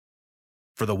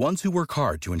For the ones who work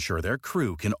hard to ensure their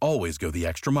crew can always go the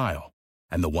extra mile,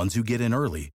 and the ones who get in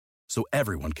early so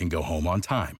everyone can go home on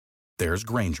time, there's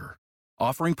Grainger,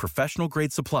 offering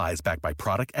professional-grade supplies backed by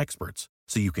product experts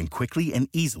so you can quickly and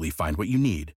easily find what you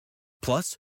need.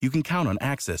 Plus, you can count on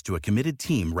access to a committed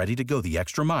team ready to go the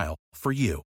extra mile for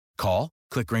you. Call,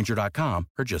 click Grainger.com,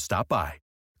 or just stop by.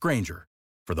 Grainger,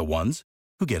 for the ones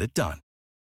who get it done.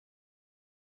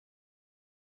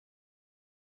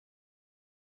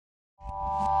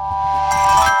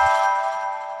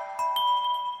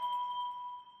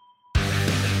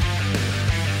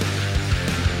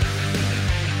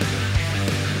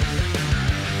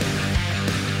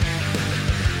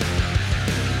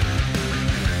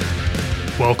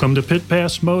 Welcome to Pit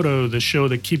Pass Moto, the show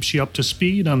that keeps you up to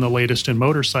speed on the latest in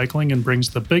motorcycling and brings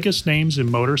the biggest names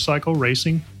in motorcycle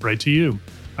racing right to you.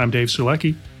 I'm Dave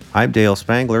Sulecki. I'm Dale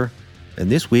Spangler, and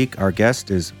this week our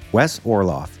guest is Wes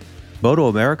Orloff. Moto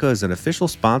America is an official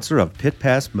sponsor of Pit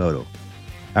Pass Moto.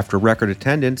 After record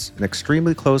attendance and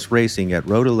extremely close racing at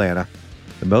Road Atlanta,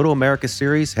 the Moto America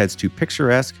Series heads to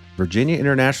picturesque Virginia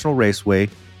International Raceway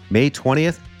May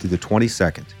 20th to the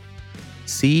 22nd.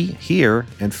 See, hear,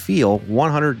 and feel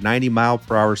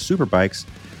 190-mile-per-hour superbikes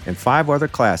and 5 other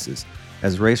classes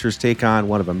as racers take on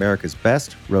one of America's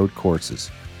best road courses.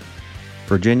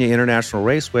 Virginia International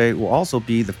Raceway will also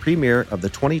be the premiere of the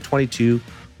 2022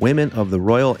 Women of the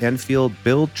Royal Enfield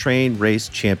Build Train Race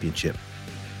Championship.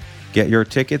 Get your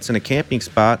tickets and a camping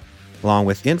spot, along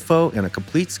with info and a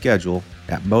complete schedule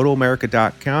at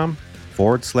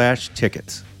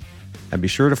motoamerica.com/tickets. And be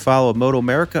sure to follow Moto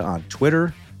America on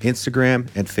Twitter, Instagram,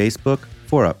 and Facebook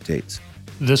for updates.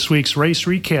 This week's race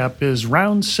recap is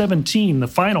round 17, the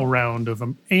final round of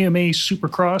AMA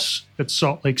Supercross at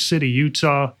Salt Lake City,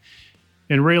 Utah.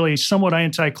 And really somewhat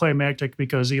anticlimactic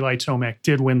because Eli Tomac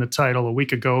did win the title a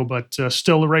week ago, but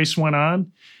still the race went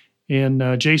on. And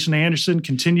Jason Anderson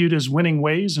continued his winning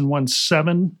ways and won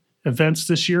 7 events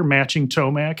this year, matching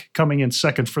Tomac, coming in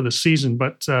second for the season.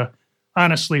 But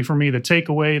honestly, for me, the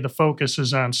takeaway, the focus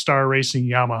is on Star Racing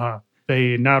Yamaha.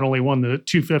 They not only won the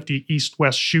 250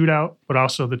 East-West Shootout, but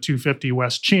also the 250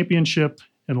 West Championship.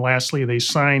 And lastly, they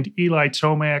signed Eli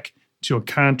Tomac to a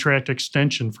contract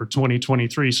extension for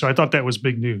 2023. So I thought that was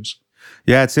big news.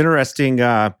 Yeah, it's interesting.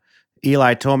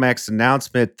 Eli Tomac's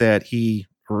announcement that he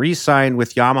re-signed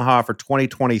with Yamaha for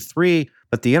 2023.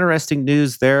 But the interesting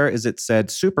news there is it said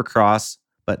Supercross,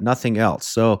 but nothing else.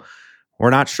 So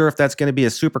we're not sure if that's going to be a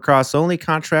Supercross-only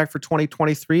contract for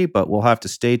 2023, but we'll have to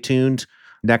stay tuned.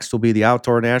 Next will be the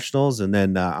Outdoor Nationals, and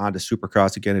then on to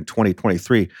Supercross again in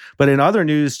 2023. But in other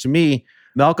news to me,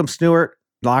 Malcolm Stewart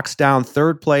locks down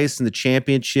 3rd place in the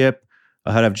championship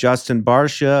ahead of Justin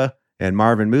Barcia and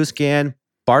Marvin Musquin.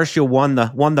 Barcia won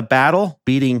the battle,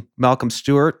 beating Malcolm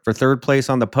Stewart for 3rd place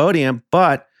on the podium,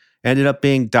 but ended up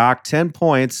being docked 10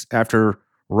 points after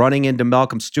running into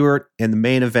Malcolm Stewart in the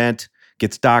main event,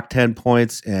 gets docked 10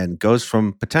 points, and goes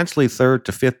from potentially 3rd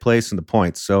to 5th place in the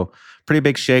points. So pretty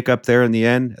big shake-up there in the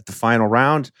end at the final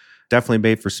round. Definitely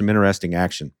made for some interesting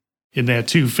action. In that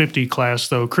 250 class,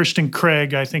 though, Christian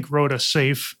Craig, I think, rode a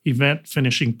safe event,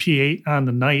 finishing P8 on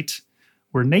the night,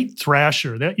 where Nate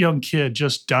Thrasher, that young kid,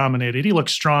 just dominated. He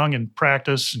looked strong in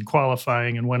practice and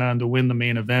qualifying and went on to win the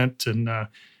main event. And I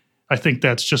think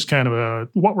that's just kind of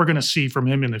what we're going to see from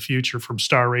him in the future from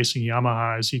Star Racing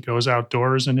Yamaha as he goes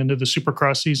outdoors and into the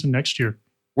Supercross season next year.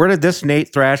 Where did this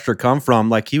Nate Thrasher come from?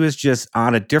 Like, he was just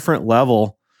on a different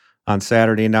level on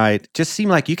Saturday night. Just seemed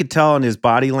like you could tell in his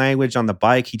body language on the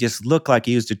bike. He just looked like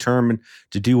he was determined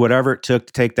to do whatever it took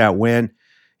to take that win.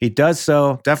 He does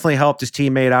so. Definitely helped his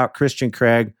teammate out, Christian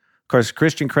Craig. Of course,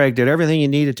 Christian Craig did everything he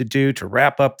needed to do to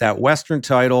wrap up that Western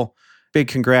title. Big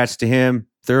congrats to him.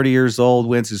 30 years old,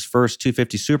 wins his first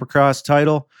 250 Supercross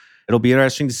title. It'll be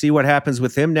interesting to see what happens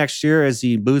with him next year as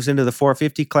he moves into the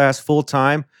 450 class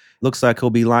full-time. Looks like he'll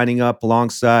be lining up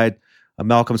alongside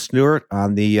Malcolm Stewart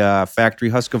on the Factory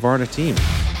Husqvarna team.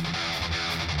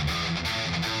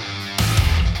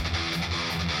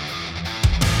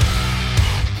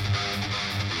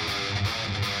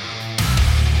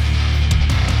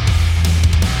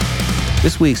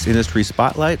 This week's Industry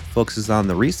Spotlight focuses on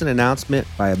the recent announcement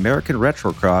by American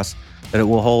Retrocross that it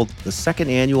will hold the 2nd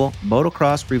annual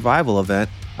Motocross Revival event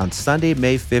on Sunday,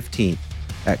 May 15th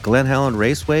at Glen Helen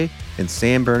Raceway in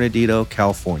San Bernardino,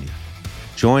 California.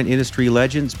 Join industry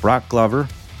legends Brock Glover,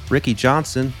 Ricky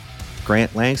Johnson,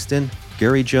 Grant Langston,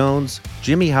 Gary Jones,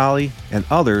 Jimmy Holly, and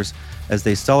others as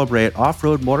they celebrate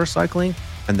off-road motorcycling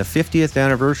and the 50th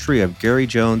anniversary of Gary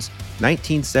Jones'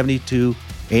 1972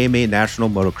 AMA National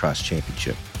Motocross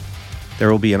Championship.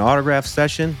 There will be an autograph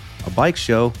session, a bike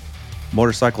show,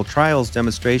 motorcycle trials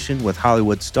demonstration with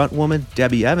Hollywood stuntwoman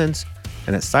Debbie Evans,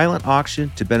 and a silent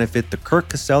auction to benefit the Kirk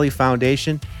Caselli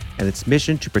Foundation and its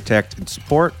mission to protect and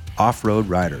support off-road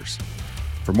riders.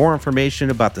 For more information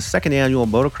about the second annual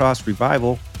Motocross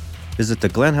Revival, visit the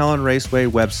Glen Helen Raceway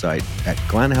website at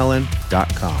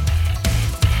glenhelen.com.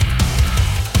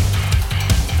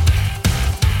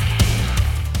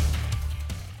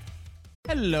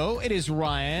 Hello, it is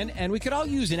Ryan, and we could all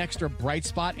use an extra bright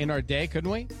spot in our day,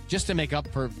 couldn't we? Just to make up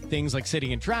for things like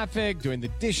sitting in traffic, doing the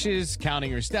dishes,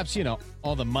 counting your steps,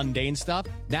 all the mundane stuff.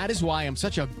 That is why I'm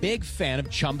such a big fan of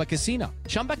Chumba Casino.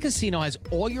 Chumba Casino has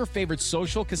all your favorite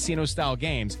social casino-style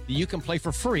games that you can play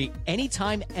for free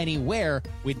anytime, anywhere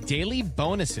with daily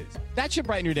bonuses. That should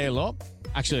brighten your day a little.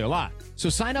 Actually, a lot. So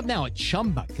sign up now at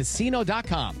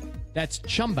ChumbaCasino.com. That's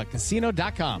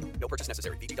ChumbaCasino.com. No purchase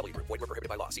necessary. VGW Group. Void where prohibited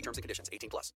by law. See terms and conditions.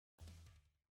 18+.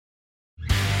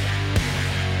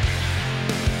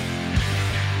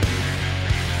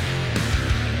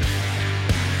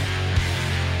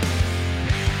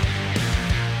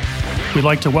 We'd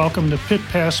like to welcome to Pit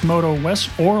Pass Moto Wes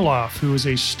Orloff, who is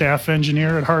a staff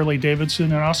engineer at Harley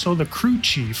Davidson and also the crew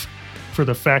chief for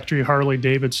the factory Harley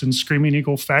Davidson Screaming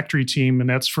Eagle factory team, and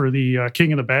that's for the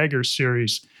King of the Baggers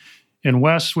series. And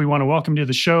Wes, we want to welcome you to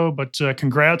the show, but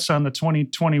congrats on the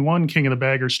 2021 King of the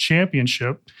Baggers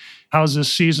Championship. How's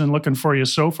this season looking for you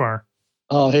so far?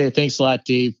 Oh, hey, thanks a lot,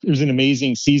 Dave. It was an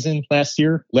amazing season last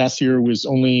year. Last year was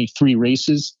only 3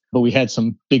 races, but we had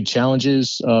some big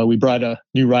challenges. We brought a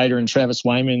new rider in Travis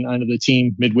Wyman onto the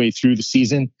team midway through the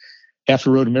season.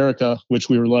 After Road America, which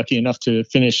we were lucky enough to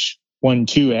finish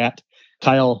 1-2 at,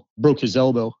 Kyle broke his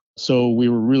elbow. So we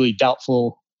were really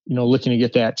doubtful, looking to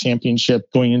get that championship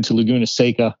going into Laguna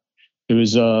Seca. It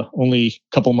was only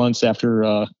a couple months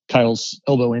after Kyle's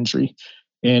elbow injury.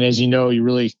 And as you know, you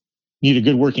really need a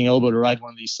good working elbow to ride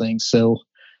one of these things. So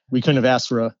we couldn't have asked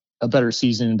for a better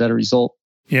season and better result.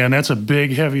 Yeah, and that's a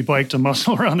big, heavy bike to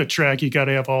muscle around the track. You got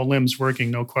to have all limbs working,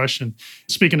 no question.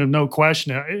 Speaking of no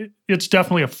question, it's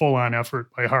definitely a full-on effort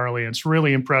by Harley. It's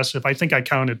really impressive. I think I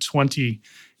counted 20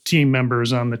 team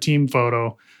members on the team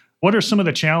photo. What are some of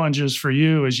the challenges for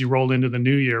you as you rolled into the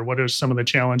new year? What are some of the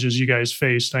challenges you guys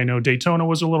faced? I know Daytona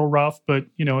was a little rough, but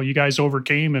you guys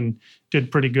overcame and did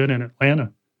pretty good in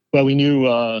Atlanta. Well, we knew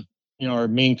our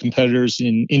main competitors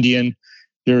in Indian,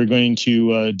 they were going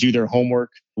to do their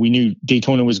homework. We knew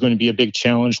Daytona was going to be a big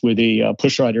challenge with a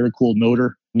pushrod air-cooled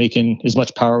motor, making as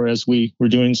much power as we were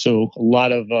doing. So a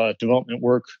lot of development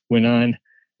work went on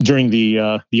during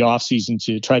the off season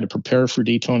to try to prepare for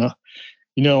Daytona.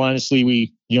 Honestly,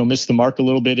 we missed the mark a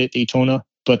little bit at Daytona,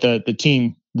 but the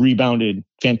team rebounded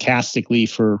fantastically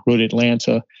for Road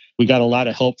Atlanta. We got a lot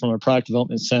of help from our product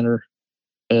development center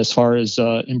as far as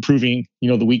improving,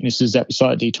 the weaknesses that we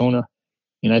saw at Daytona.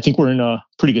 And I think we're in a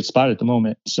pretty good spot at the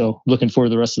moment. So looking forward to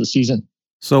the rest of the season.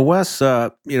 So Wes,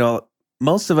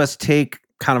 most of us take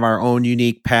kind of our own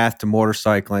unique path to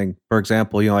motorcycling. For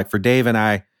example, like for Dave and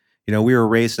I, we were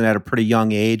racing at a pretty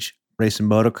young age, racing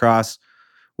motocross.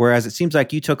 Whereas it seems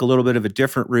like you took a little bit of a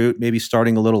different route, maybe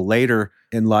starting a little later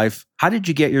in life. How did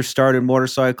you get your start in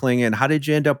motorcycling, and how did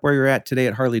you end up where you're at today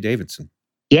at Harley Davidson?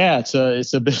 Yeah,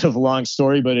 it's a bit of a long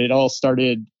story, but it all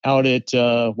started out at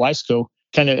Wiseco.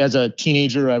 Kind of as a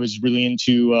teenager, I was really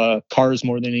into cars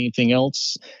more than anything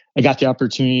else. I got the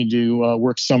opportunity to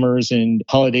work summers and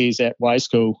holidays at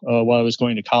Wiseco while I was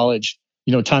going to college.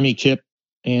 Tommy Kipp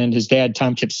and his dad,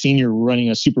 Tom Kipp Sr., were running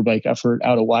a superbike effort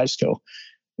out of Wiseco.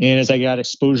 And as I got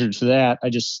exposure to that, I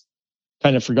just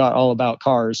kind of forgot all about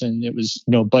cars, and it was,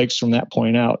 bikes from that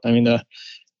point out. I mean,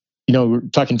 we're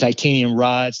talking titanium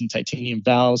rods and titanium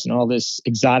valves and all this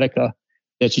exotica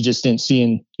that you just didn't see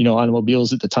in,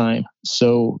 automobiles at the time.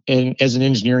 So, and as an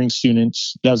engineering student,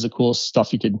 that was the coolest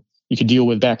stuff you could deal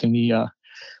with back in the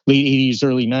late 80s,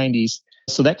 early 90s.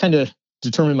 So that kind of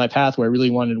determined my pathway. I really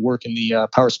wanted to work in the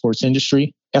power sports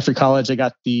industry. After college,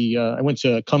 I went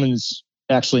to Cummins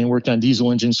actually and worked on diesel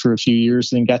engines for a few years,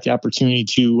 then got the opportunity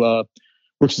to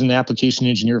work as an application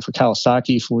engineer for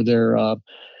Kawasaki for their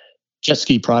jet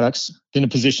ski products. Then a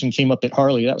position came up at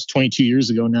Harley. That was 22 years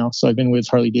ago now. So I've been with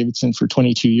Harley Davidson for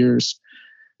 22 years.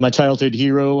 My childhood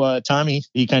hero, Tommy,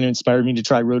 he kind of inspired me to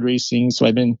try road racing. So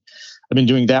I've been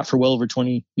doing that for well over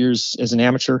 20 years as an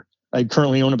amateur. I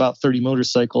currently own about 30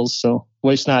 motorcycles. So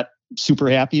wife's not super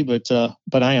happy, but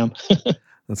I am.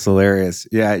 That's hilarious.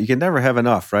 Yeah, you can never have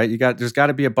enough, right? There's got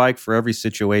to be a bike for every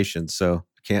situation. So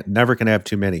never can have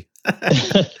too many.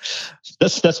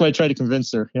 That's why I try to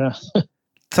convince her. Yeah.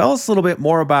 Tell us a little bit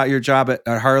more about your job at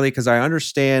Harley, because I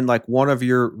understand like one of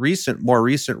your more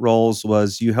recent roles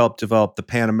was you helped develop the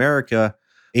Pan America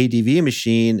ADV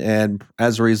machine. And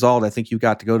as a result, I think you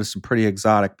got to go to some pretty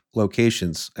exotic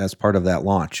locations as part of that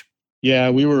launch. Yeah,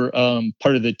 we were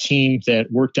part of the team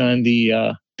that worked on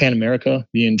the Pan America.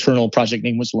 The internal project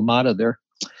name was LaMotta there.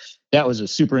 That was a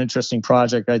super interesting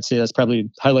project. I'd say that's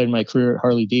probably highlighted my career at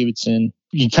Harley Davidson.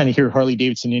 You kind of hear Harley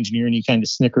Davidson engineer and you kind of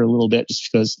snicker a little bit just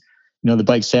because, the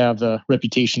bikes have the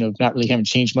reputation of not really having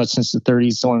changed much since the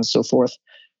 30s, so on and so forth.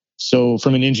 So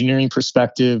from an engineering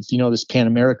perspective, this Pan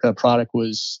America product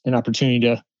was an opportunity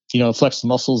to, flex the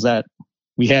muscles that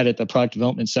we had at the product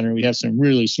development center. We have some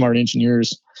really smart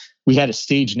engineers. We had a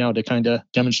stage now to kind of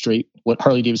demonstrate what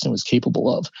Harley Davidson was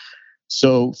capable of.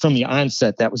 So from the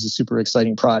onset, that was a super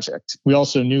exciting project. We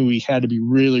also knew we had to be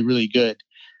really, really good.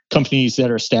 Companies that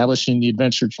are established in the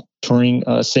adventure touring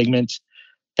segment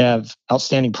have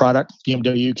outstanding product,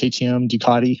 BMW, KTM,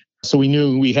 Ducati. So we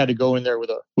knew we had to go in there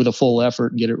with a full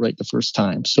effort and get it right the first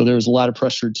time. So there was a lot of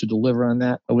pressure to deliver on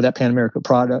that with that Pan America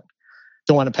product.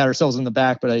 Don't want to pat ourselves on the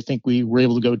back, but I think we were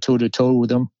able to go toe to toe with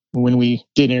them when we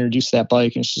did introduce that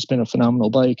bike. And it's just been a phenomenal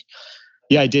bike.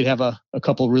 Yeah, I did have a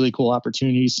couple of really cool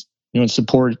opportunities, in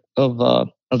support of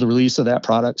the release of that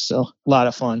product. So a lot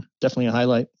of fun, definitely a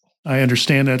highlight. I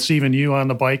understand that's even you on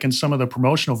the bike and some of the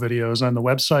promotional videos on the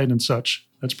website and such.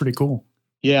 That's pretty cool.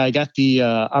 Yeah, I got the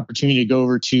opportunity to go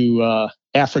over to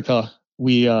Africa.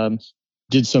 We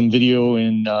did some video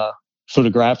and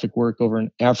photographic work over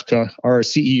in Africa. Our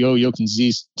CEO, Jochen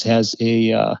Ziest, has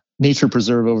a nature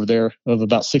preserve over there of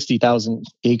about 60,000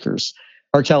 acres.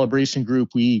 Our calibration group,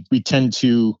 we tend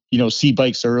to, see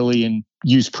bikes early and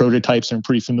use prototypes and are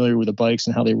pretty familiar with the bikes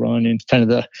and how they run and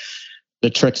kind of the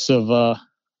tricks of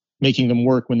making them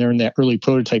work when they're in that early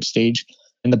prototype stage.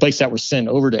 And the bikes that were sent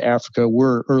over to Africa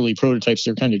were early prototypes.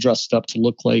 They're kind of dressed up to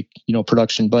look like,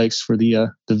 production bikes for the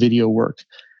video work.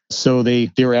 So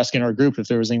they were asking our group if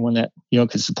there was anyone that,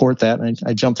 could support that. And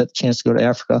I jumped at the chance to go to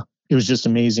Africa. It was just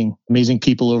amazing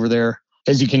people over there.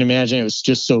 As you can imagine, it was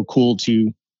just so cool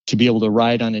to be able to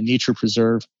ride on a nature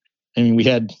preserve. I mean, we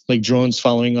had like drones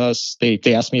following us. They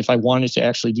asked me if I wanted to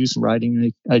actually do some riding.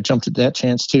 And I jumped at that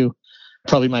chance too.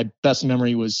 Probably my best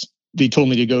memory was they told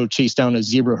me to go chase down a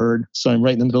zebra herd. So I'm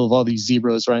right in the middle of all these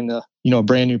zebras riding the,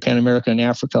 brand new Pan America in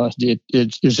Africa. It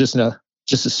was just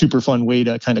a super fun way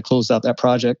to kind of close out that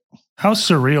project. How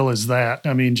surreal is that?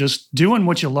 I mean, just doing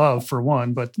what you love for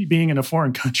one, but being in a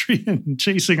foreign country and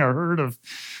chasing a herd of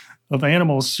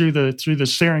animals through the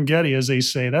Serengeti, as they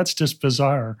say, that's just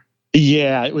bizarre.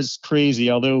 Yeah, it was crazy.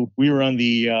 Although we were on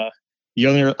the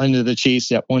other end of the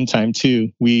chase at one time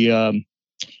too. We,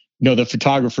 the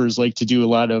photographers like to do a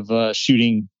lot of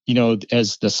shooting,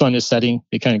 as the sun is setting.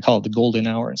 They kind of call it the golden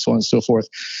hour and so on and so forth.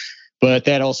 But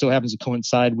that also happens to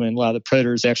coincide when a lot of the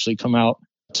predators actually come out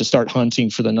to start hunting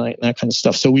for the night and that kind of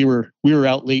stuff. So we were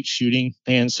out late shooting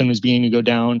and sun was beginning to go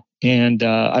down. And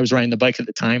I was riding the bike at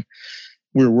the time.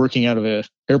 We were working out of an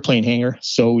airplane hangar.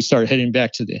 So we started heading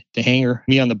back to the hangar,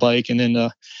 me on the bike, and then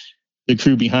the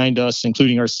crew behind us,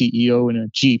 including our CEO in a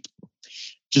Jeep,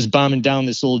 just bombing down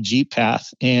this old Jeep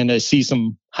path. And I see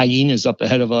some hyenas up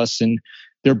ahead of us, and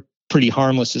they're pretty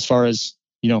harmless as far as,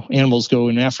 animals go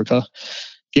in Africa.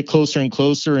 Get closer and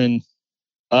closer, and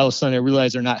all of a sudden I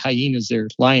realize they're not hyenas, they're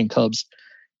lion cubs.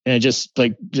 And I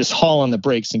just haul on the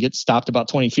brakes and get stopped about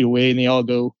 20 feet away, and they all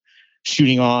go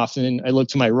shooting off. And then I look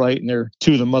to my right, and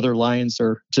two of the mother lions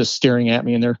are just staring at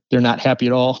me, and they're not happy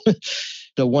at all.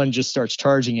 The one just starts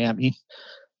charging at me.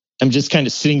 I'm just kind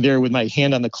of sitting there with my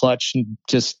hand on the clutch and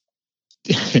just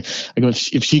I go,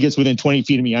 if she gets within 20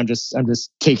 feet of me, I'm just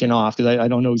taking off because I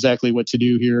don't know exactly what to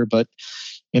do here.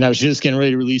 And I was just getting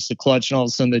ready to release the clutch, and all of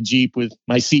a sudden the Jeep with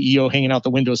my CEO hanging out the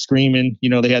window screaming,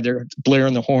 they had their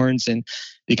blaring the horns, and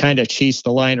they kind of chased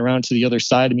the lion around to the other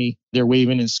side of me. They're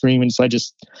waving and screaming. So I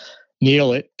just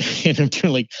nail it. And I'm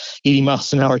doing like 80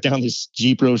 miles an hour down this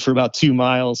Jeep road for about 2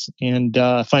 miles, and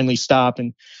finally stop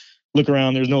and look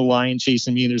around. There's no lion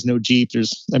chasing me. There's no Jeep.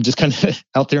 I'm just kind of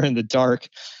out there in the dark.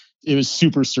 It was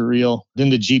super surreal. Then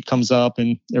the Jeep comes up,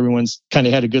 and everyone's kind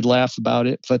of had a good laugh about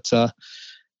it. But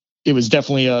it was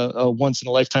definitely a once in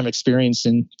a lifetime experience.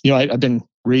 And, I've been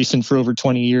racing for over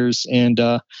 20 years, and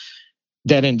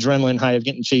that adrenaline high of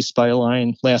getting chased by a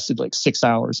lion lasted like 6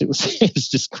 hours. It was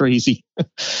just crazy.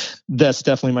 That's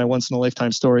definitely my once in a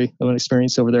lifetime story of an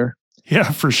experience over there.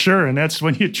 Yeah, for sure. And that's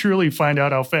when you truly find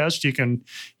out how fast you can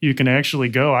actually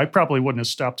go. I probably wouldn't have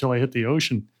stopped till I hit the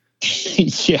ocean.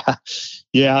 Yeah.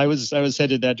 I was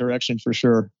headed that direction for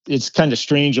sure. It's kind of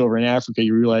strange over in Africa.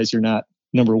 You realize you're not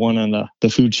number one on the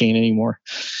food chain anymore.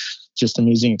 Just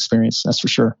amazing experience. That's for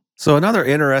sure. So another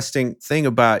interesting thing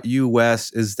about you,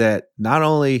 Wes, is that not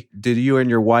only did you and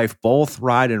your wife both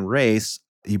ride and race,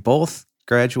 you both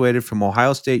graduated from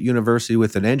Ohio State University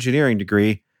with an engineering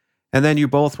degree, and then you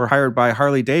both were hired by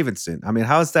Harley Davidson. I mean,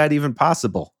 how is that even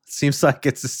possible? It seems like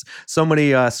it's just so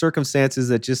many circumstances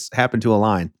that just happen to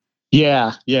align.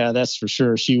 Yeah, that's for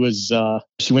sure. She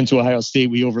went to Ohio State.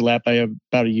 We overlapped by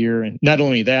about a year. And not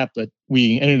only that, but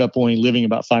we ended up only living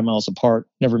about 5 miles apart,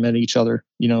 never met each other,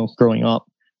 growing up.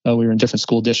 We were in different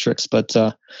school districts. But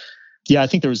I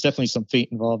think there was definitely some fate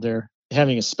involved there.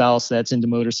 Having a spouse that's into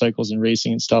motorcycles and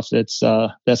racing and stuff, that's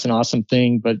an awesome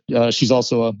thing. But she's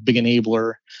also a big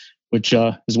enabler, which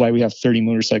is why we have 30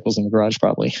 motorcycles in the garage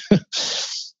probably.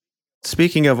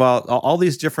 Speaking of all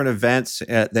these different events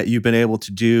that you've been able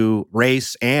to do,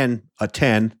 race and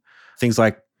attend, things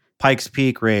like Pikes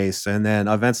Peak race, and then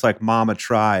events like Mama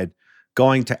Tried,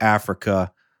 going to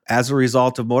Africa as a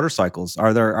result of motorcycles.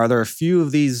 Are there a few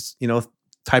of these,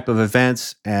 type of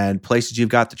events and places you've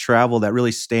got to travel that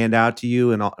really stand out to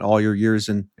you in all your years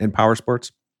in power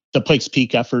sports? The Pikes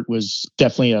Peak effort was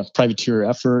definitely a privateer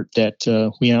effort that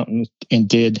we went out and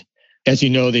did. As you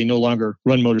know, they no longer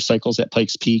run motorcycles at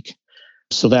Pikes Peak.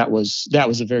 So that was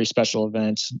a very special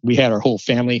event. We had our whole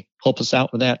family help us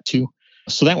out with that too.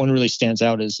 So that one really stands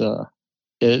out as one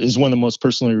of the most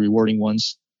personally rewarding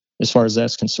ones as far as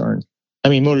that's concerned. I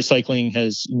mean, motorcycling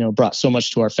has, brought so much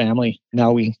to our family.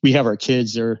 Now we have our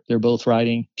kids, they're both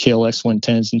riding KLX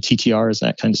 110s and TTRs,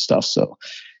 that kind of stuff. So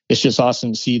it's just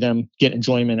awesome to see them get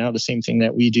enjoyment out of the same thing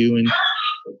that we do. And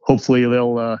hopefully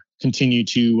they'll continue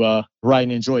to ride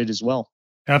and enjoy it as well.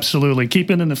 Absolutely. Keep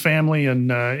it in the family.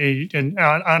 And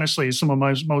honestly, some of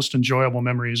my most enjoyable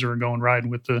memories are going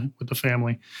riding with the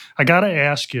family. I got to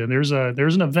ask you, there's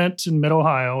an event in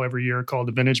Mid-Ohio every year called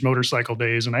the Vintage Motorcycle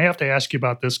Days. And I have to ask you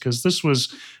about this because I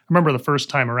remember the first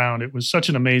time around, it was such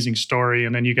an amazing story.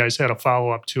 And then you guys had a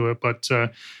follow-up to it. But the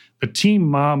Team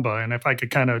Mamba, and if I could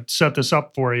kind of set this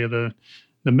up for you, the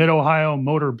Mid-Ohio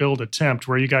Motor Build Attempt,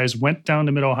 where you guys went down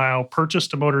to Mid-Ohio,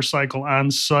 purchased a motorcycle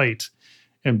on site,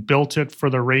 and built it for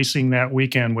the racing that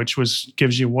weekend, which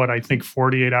gives you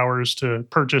 48 hours to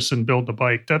purchase and build the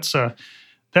bike.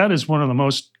 That is one of the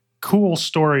most cool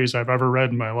stories I've ever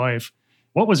read in my life.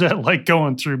 What was that like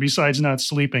going through besides not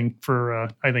sleeping for,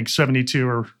 72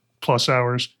 or plus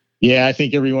hours? Yeah, I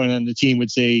think everyone on the team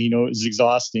would say, it was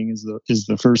exhausting is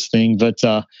the first thing, but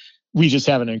we just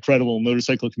have an incredible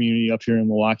motorcycle community up here in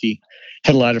Milwaukee.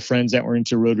 Had a lot of friends that were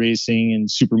into road racing and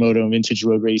supermoto and vintage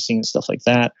road racing and stuff like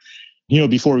that.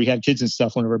 Before we had kids and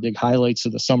stuff, one of our big highlights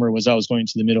of the summer was I was going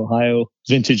to the Mid-Ohio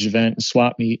vintage event and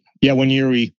swap meet. Yeah, one year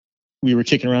we were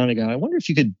kicking around and going, I wonder if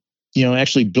you could,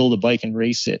 actually build a bike and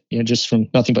race it, just from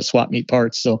nothing but swap meet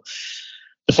parts. So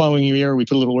the following year, we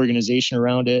put a little organization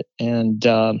around it, and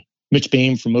Mitch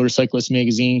Bain from Motorcyclist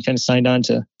Magazine kind of signed on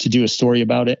to do a story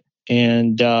about it.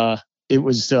 And it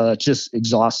was just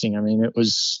exhausting. I mean,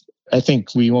 I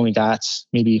think we only got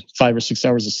maybe 5 or 6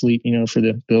 hours of sleep, for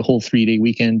the whole 3-day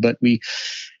weekend. But we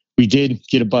did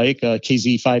get a bike, a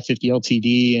KZ 550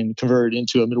 LTD, and converted it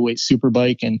into a middleweight super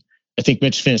bike. And I think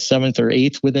Mitch finished 7th or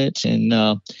 8th with it.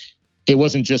 And it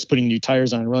wasn't just putting new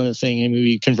tires on and running the thing. I mean,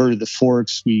 we converted the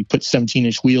forks. We put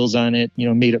 17-inch wheels on it,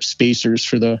 made up spacers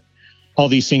for all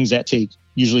these things that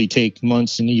usually take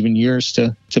months and even years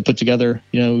to put together.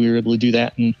 We were able to do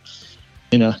that in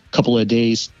a couple of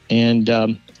days. And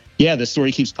the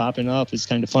story keeps popping up. It's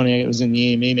kind of funny. It was in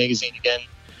the AMA magazine again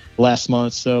last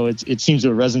month, so it seems to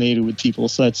have resonated with people.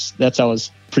 So that's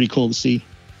always pretty cool to see.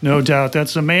 No doubt.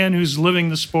 That's a man who's living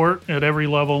the sport at every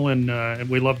level, and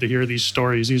we love to hear these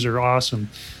stories. These are awesome.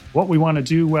 What we want to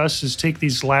do, Wes, is take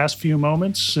these last few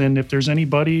moments, and if there's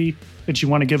anybody that you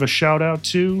want to give a shout out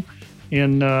to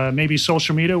in maybe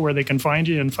social media where they can find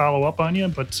you and follow up on you,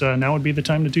 but now would be the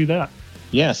time to do that.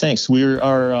 Yeah, thanks. We're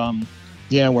on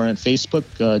Facebook,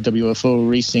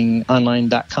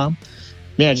 WFORacingOnline.com.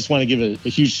 I just want to give a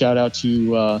huge shout out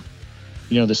to,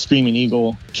 the Screaming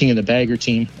Eagle, King of the Bagger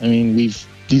team. I mean, these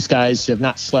guys have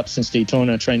not slept since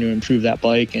Daytona trying to improve that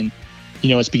bike, and,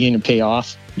 it's beginning to pay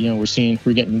off.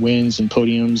 We're getting wins and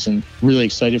podiums, and really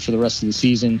excited for the rest of the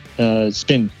season. It's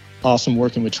been awesome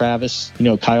working with Travis.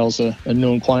 Kyle's a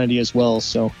known quantity as well.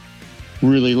 So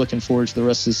really looking forward to the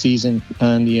rest of the season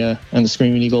on the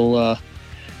Screaming Eagle,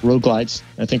 road glides.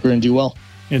 I think we're going to do well.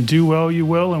 And do well you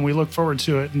will, and we look forward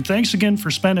to it. And thanks again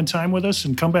for spending time with us,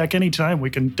 and come back anytime. We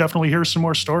can definitely hear some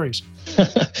more stories.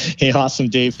 Hey, awesome,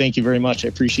 Dave. Thank you very much. I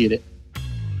appreciate it.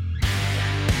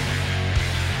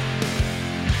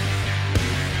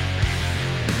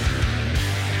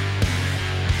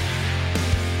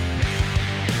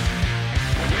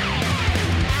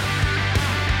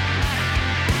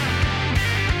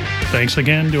 Thanks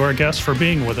again to our guests for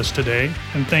being with us today,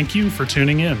 and thank you for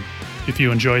tuning in. If you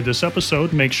enjoyed this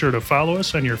episode, make sure to follow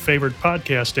us on your favorite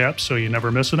podcast app so you never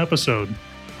miss an episode.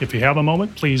 If you have a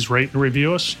moment, please rate and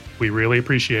review us. We really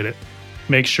appreciate it.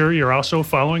 Make sure you're also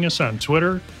following us on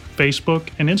Twitter, Facebook,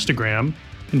 and Instagram,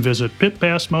 and visit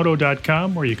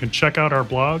pitpassmoto.com where you can check out our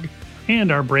blog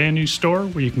and our brand new store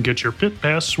where you can get your Pit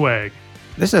Pass swag.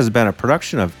 This has been a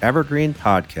production of Evergreen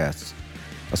Podcasts.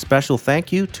 A special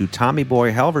thank you to Tommy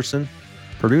Boy Halverson,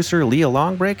 producer Leah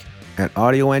Longbreak, and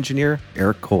audio engineer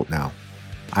Eric Coltnow.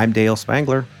 I'm Dale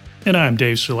Spangler. And I'm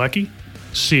Dave Selecki.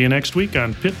 See you next week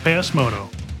on Pit Pass Moto.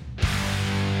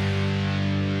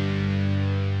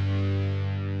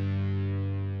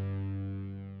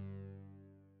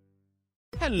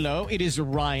 Hello, it is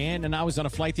Ryan, and I was on a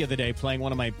flight the other day playing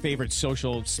one of my favorite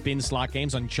social spin slot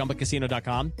games on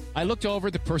ChumbaCasino.com. I looked over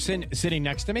at the person sitting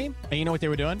next to me, and you know what they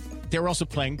were doing? They were also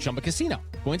playing Chumba Casino.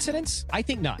 Coincidence? I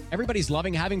think not. Everybody's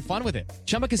loving having fun with it.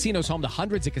 Chumba Casino is home to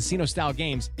hundreds of casino-style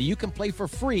games that you can play for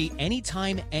free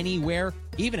anytime, anywhere,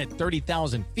 even at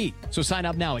 30,000 feet. So sign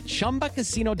up now at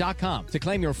ChumbaCasino.com to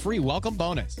claim your free welcome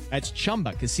bonus. That's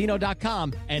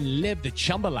ChumbaCasino.com and live the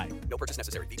Chumba life. No purchase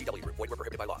necessary. VGW Group. Void where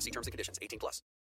prohibited by law. See terms and conditions. 18+.